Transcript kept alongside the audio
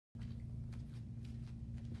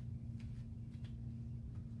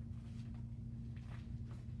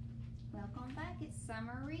welcome back. It's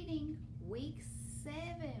summer reading, week 7.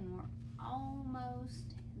 We're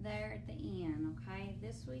almost there at the end, okay?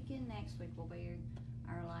 This week and next week will be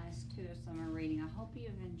our last 2 of summer reading. I hope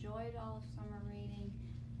you've enjoyed all of summer reading.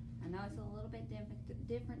 I know it's a little bit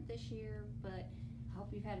different this year, but I hope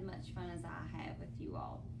you've had as much fun as I have with you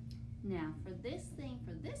all. Now, for this thing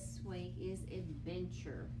for this week is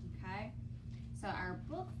adventure, okay? So our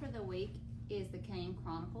book for the week is The Kane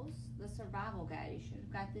Chronicles, the Survival Guide. You should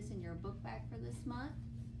have got this in your book bag for this month.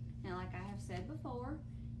 Now, like I have said before,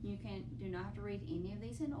 you do not have to read any of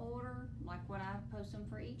these in order, like what I post them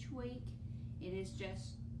for each week. It is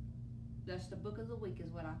just the book of the week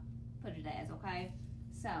is what I put it as, okay?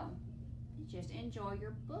 So, just enjoy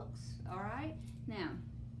your books, all right? Now,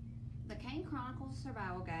 The Kane Chronicles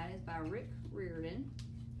Survival Guide is by Rick Riordan.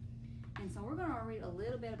 And so we're going to read a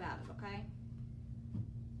little bit about it, okay?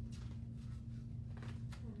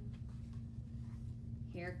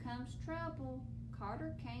 Here comes trouble.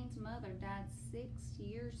 Carter Kane's mother died 6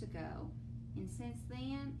 years ago, and since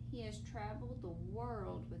then he has traveled the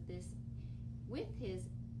world with his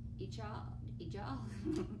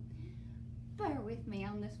bear with me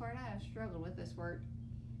on this word. I have struggled with this word.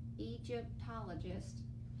 Egyptologist,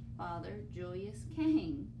 Father Julius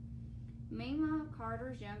Kane. Meanwhile,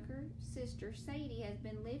 Carter's younger sister Sadie has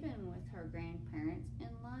been living with her grandparents in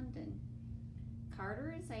London.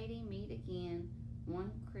 Carter and Sadie meet again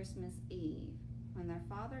one Christmas Eve when their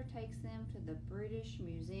father takes them to the British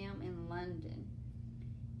Museum in London.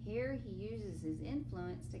 Here he uses his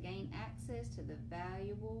influence to gain access to the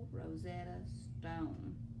valuable Rosetta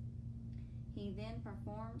Stone. He then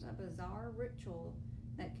performs a bizarre ritual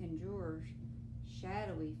that conjures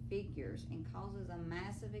shadowy figures and causes a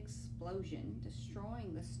massive explosion,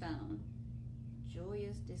 destroying the stone.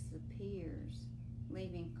 Julius disappears,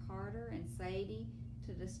 leaving Carter and Sadie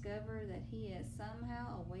to discover that he has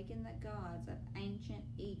somehow awakened the gods of ancient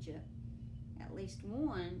Egypt, at least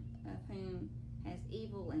one of whom has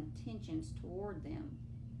evil intentions toward them,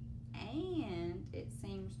 and it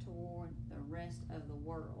seems toward the rest of the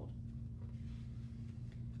world.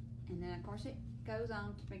 And then of course it goes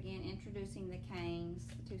on to begin introducing the Kanes,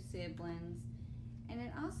 the 2 siblings, and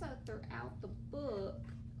it also throughout the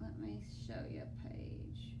book, let me show you a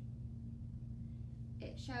page,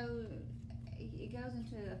 it goes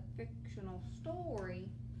into a fictional story,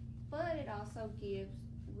 but it also gives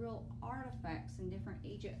real artifacts in different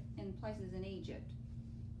places in Egypt.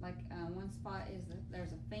 Like one spot is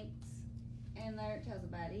there's a sphinx in there. It tells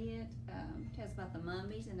about it. Tells about the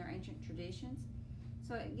mummies and their ancient traditions.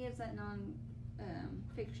 So it gives that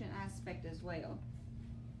non-fiction aspect as well.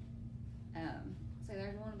 So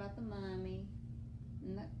there's one about the mummy,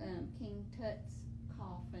 and King Tut's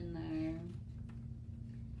coffin there.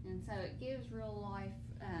 And so it gives real life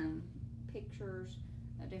pictures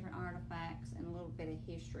of different artifacts and a little bit of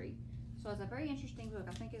history. So it's a very interesting book.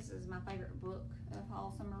 I think this is my favorite book of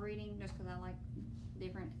all summer reading, just because I like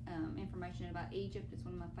different information about Egypt. It's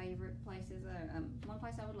one of my favorite places, one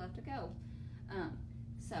place I would love to go.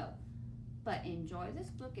 But enjoy this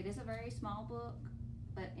book. It is a very small book,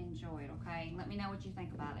 but enjoy it, okay? Let me know what you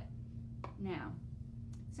think about it. Now,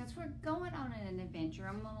 since we're going on an adventure,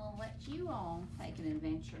 I'm going to let you all take an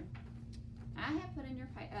adventure. I have put in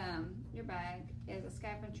your bag as a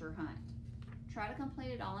scavenger hunt. Try to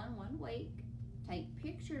complete it all in 1 week. Take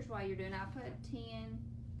pictures while you're doing it. I put 10,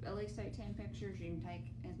 at least 10 pictures. You can take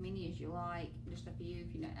as many as you like, just a few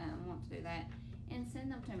if you want to do that, and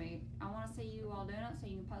send them to me. I want to see you all doing it, so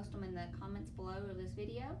you can post them in the comments below of this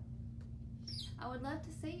video. I would love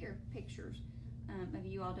to see your pictures of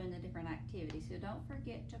you all doing the different activities, so don't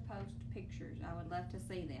forget to post pictures. I would love to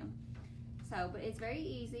see them. So, but it's very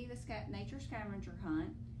easy, the nature scavenger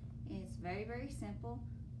hunt. It's very, very simple.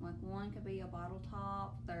 Like one could be a bottle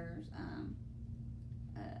top, there's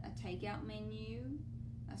a takeout menu,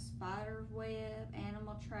 a spider web,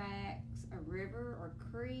 animal tracks, a river or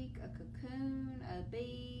creek, a cocoon, a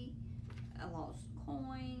bee, a lost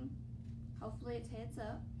coin, hopefully it's heads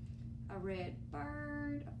up, a red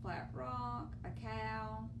bird, a flat rock, a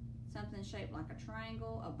cow, something shaped like a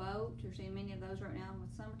triangle, a boat. You're seeing many of those right now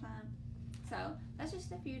with summertime. So that's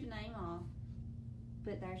just a few to name off,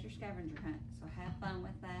 but there's your scavenger hunt. So have fun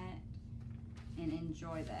with that and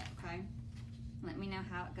enjoy that, okay? Let me know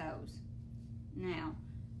how it goes. Now,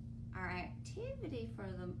 our activity for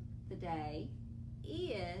the day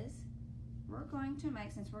is we're going to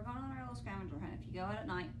make, since we're going on our little scavenger hunt, if you go out at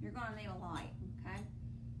night, you're going to need a light, okay?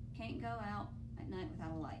 Can't go out at night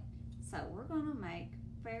without a light. So we're going to make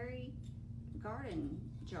fairy garden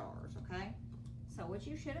jars, okay? So what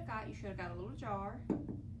you should have got a little jar. You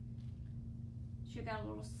should have got a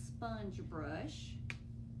little sponge brush.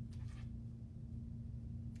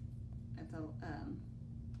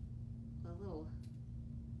 the little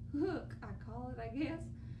hook, I call it, I guess,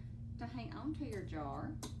 to hang onto your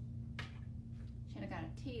jar. Should have got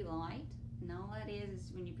a tea light, and all that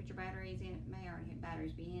is when you put your batteries in, it may already have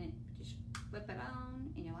batteries be in it, just flip it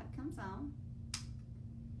on and your light comes on.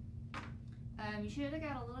 You should have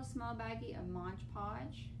got a little small baggie of Mod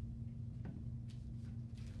Podge,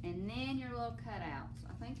 and then your little cutouts.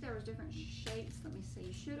 I think there was different shapes. Let me see.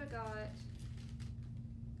 You should have got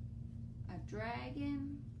a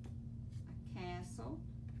dragon, a castle,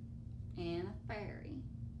 and a fairy.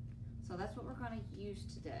 So that's what we're going to use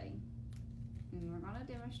today. And we're going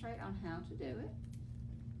to demonstrate on how to do it.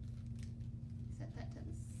 Set that to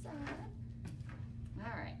the side.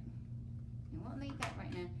 Alright. You won't need that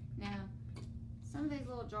right now. Now, some of these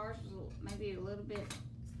little jars will maybe a little bit,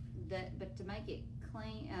 but to make it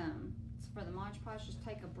clean, for the Mod Podge, just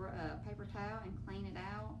take a paper towel and clean it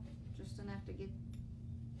out. Just enough to get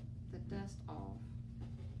the dust off.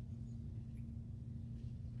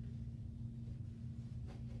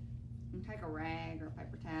 And take a rag or a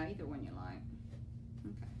paper towel, either one you like.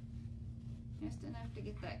 Okay. Just enough to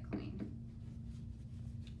get that cleaned.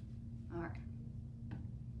 Alright.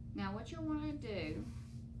 Now what you'll want to do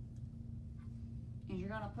is you're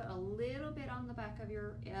going to put a little bit on the back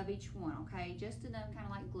of each one, okay? Just enough, kind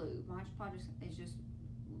of like glue. Mod Podge is just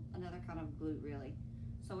another kind of glue, really.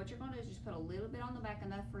 So what you're going to do is just put a little bit on the back,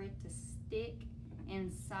 enough for it to stick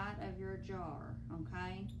inside of your jar,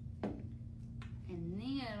 okay? And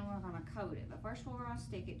then we're going to coat it. But first we're going to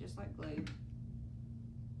stick it just like glue.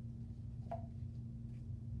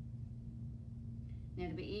 Now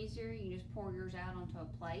to be easier, you just pour yours out onto a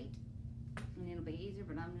plate. And it'll be easier,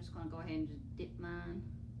 but I'm just going to go ahead and just dip mine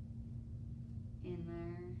in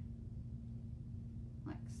there.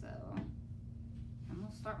 Like so. I'm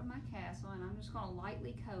going to start with my castle, and I'm just going to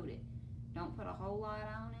lightly coat it. Don't put a whole lot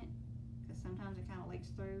on it, because sometimes it kind of leaks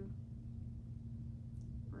through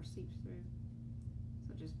or seeps through.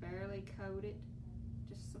 So just barely coat it,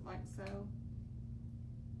 just like so.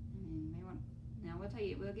 And now we'll tell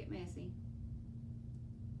you, it will get messy.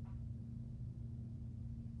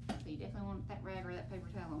 So you definitely want that rag or that paper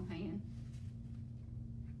towel on hand.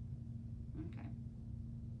 Okay.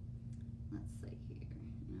 Let's see here.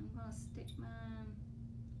 Now I'm going to stick mine.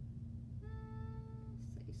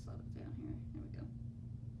 Let's see, slow it down here. There we go.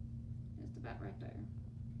 Just about right there.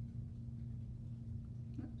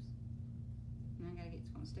 Oops. Now I gotta get, it's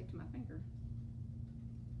going to stick to my finger.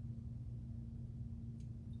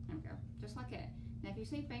 There we go. Just like that. Now if you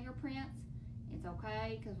see fingerprints, it's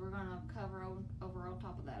okay, because we're going to cover over on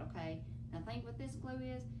top of that, okay? Now the thing with this glue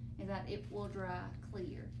is that it will dry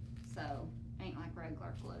clear. So, ain't like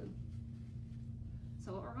regular glue.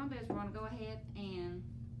 So what we're going to do is we're going to go ahead and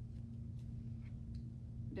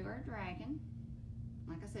do our dragon.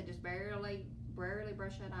 Like I said, just barely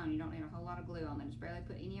brush that on. You don't need a whole lot of glue on there. Just barely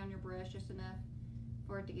put any on your brush, just enough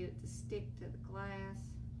for it to get it to stick to the glass.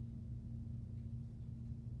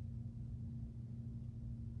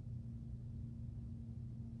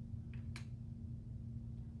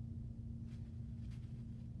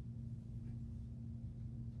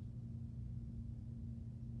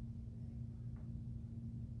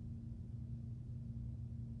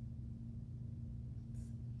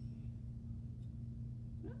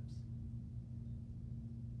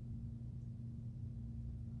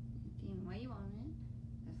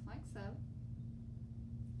 So,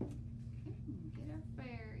 okay, get our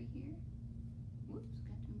fairy here. Whoops,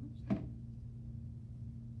 got too much there.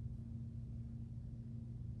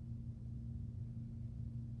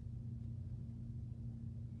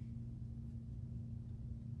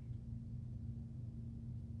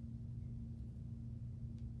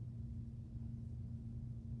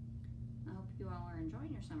 I hope you all are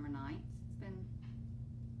enjoying your summer nights. It's been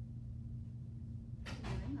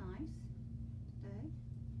really nice today.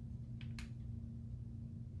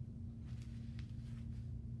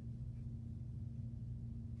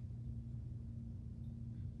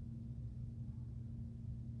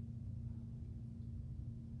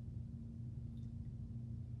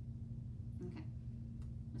 Okay,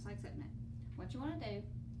 just like that. Now, what you want to do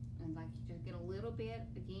is like you just get a little bit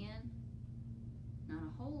again, not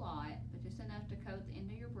a whole lot, but just enough to coat the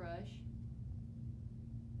end of your brush,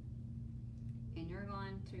 and you're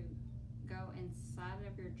going to go inside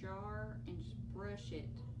of your jar and just brush it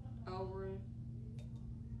over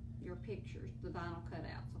your pictures, the vinyl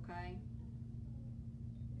cutouts, okay?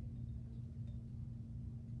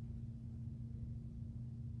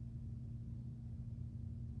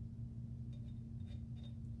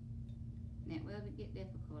 And it will get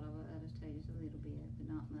difficult, I'll just tell you just a little bit, but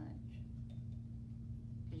not much.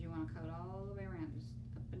 Because you want to coat all the way around, just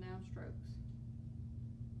and down strokes.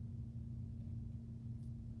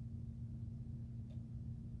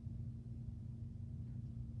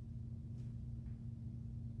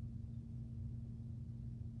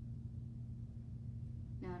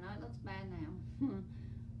 Now, I know it looks bad now.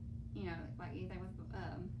 You know, like anything with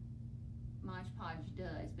Mod Podge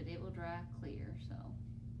does, but it will dry clear, so.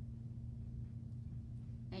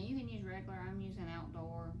 Now you can use regular, I'm using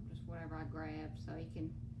outdoor, just whatever I grab, so it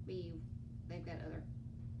can be, they've got other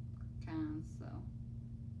kinds, so.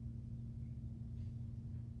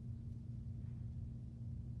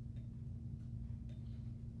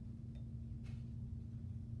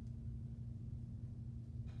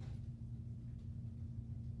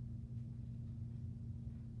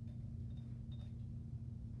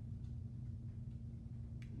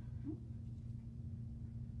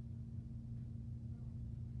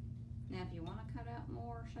 Now, if you want to cut out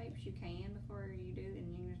more shapes, you can before you do,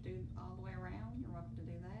 and you just do all the way around. You're welcome to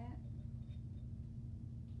do that.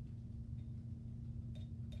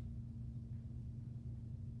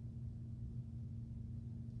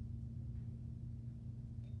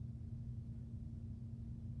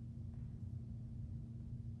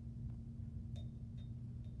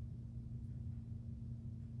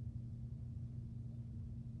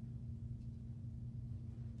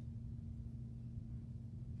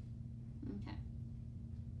 Okay.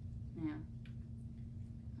 Now,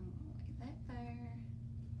 I'm going to lay that there.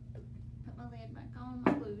 Put my lid back on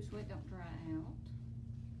my glue so it don't dry out.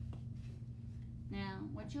 Now,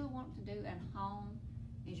 what you'll want to do at home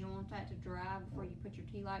is you want that to dry before you put your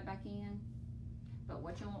tea light back in. But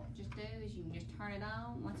what you'll just do is you can just turn it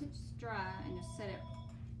on once it's dry and just set it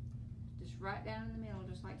just right down in the middle,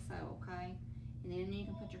 just like so, okay? And then you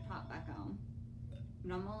can put your top back on.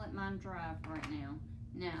 But I'm gonna let mine dry for right now.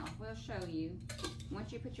 Now, we'll show you,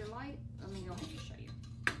 once you put your light, let me go ahead and show you.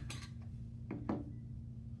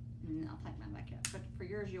 And then I'll take mine back up. But for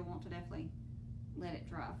yours, you'll want to definitely let it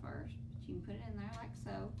dry first. But you can put it in there like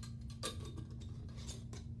so.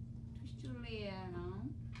 Twist your lid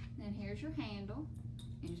on. Then here's your handle.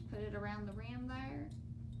 And just put it around the rim there.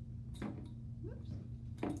 Whoops.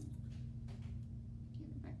 Get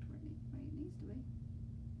it back to where it needs to be.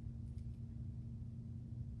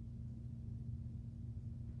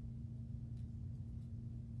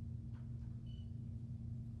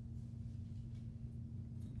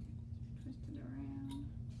 Twist it around.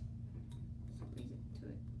 Squeeze it to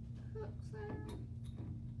it. Hooks there.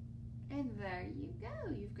 And there you go.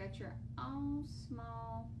 You've got your own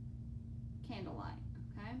small candlelight,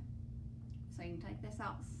 okay? So you can take this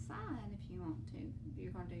outside if you want to, if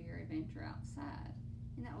you're going to do your adventure outside.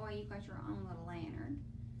 And that way you've got your own little lantern.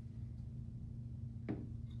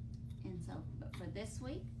 And so, but for this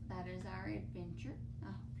week, that is our adventure. I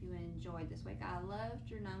hope you enjoyed this week. I loved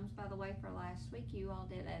your gnomes, by the way, for last week. You all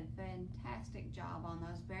did a fantastic job on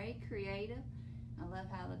those. Very creative. I love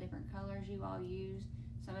how the different colors you all used.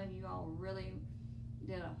 Some of you all really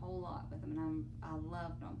did a whole lot with them, and I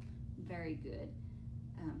loved them. Very good.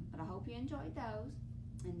 But I hope you enjoyed those.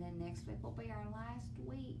 And then next week will be our last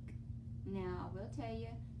week. Now, I will tell you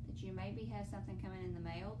that you maybe have something coming in the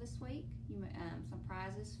mail this week. Some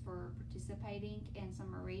prizes for participating and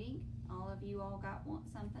some are reading. All of you all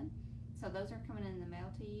want something. So those are coming in the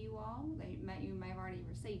mail to you all. You may have already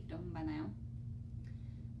received them by now.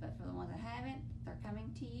 But for the ones that haven't, they're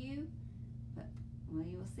coming to you. But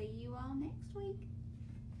we will see you all next week.